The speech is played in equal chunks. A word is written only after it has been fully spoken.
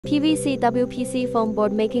PVC WPC foam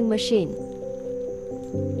board making machine.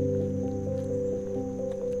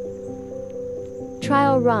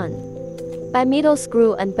 Trial run. Bimetal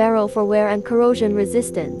screw and barrel for wear and corrosion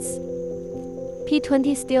resistance.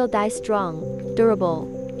 P20 steel die strong, durable,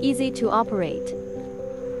 easy to operate.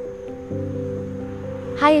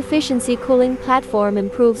 High efficiency cooling platform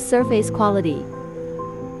improves surface quality.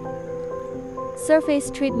 Surface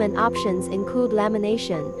treatment options include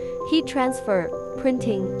lamination, heat transfer,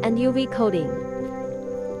 printing, and UV coating.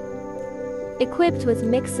 Equipped with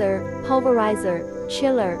mixer, pulverizer,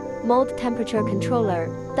 chiller, mold temperature controller,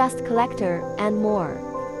 dust collector, and more.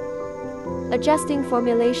 Adjusting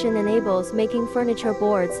formulation enables making furniture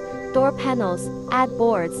boards, door panels, ad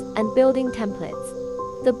boards, and building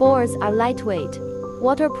templates. The boards are lightweight,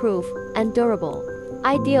 waterproof, and durable,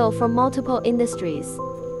 ideal for multiple industries.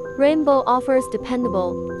 Rainbow offers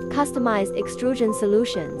dependable, customized extrusion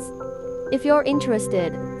solutions. If you're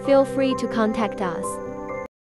interested, feel free to contact us.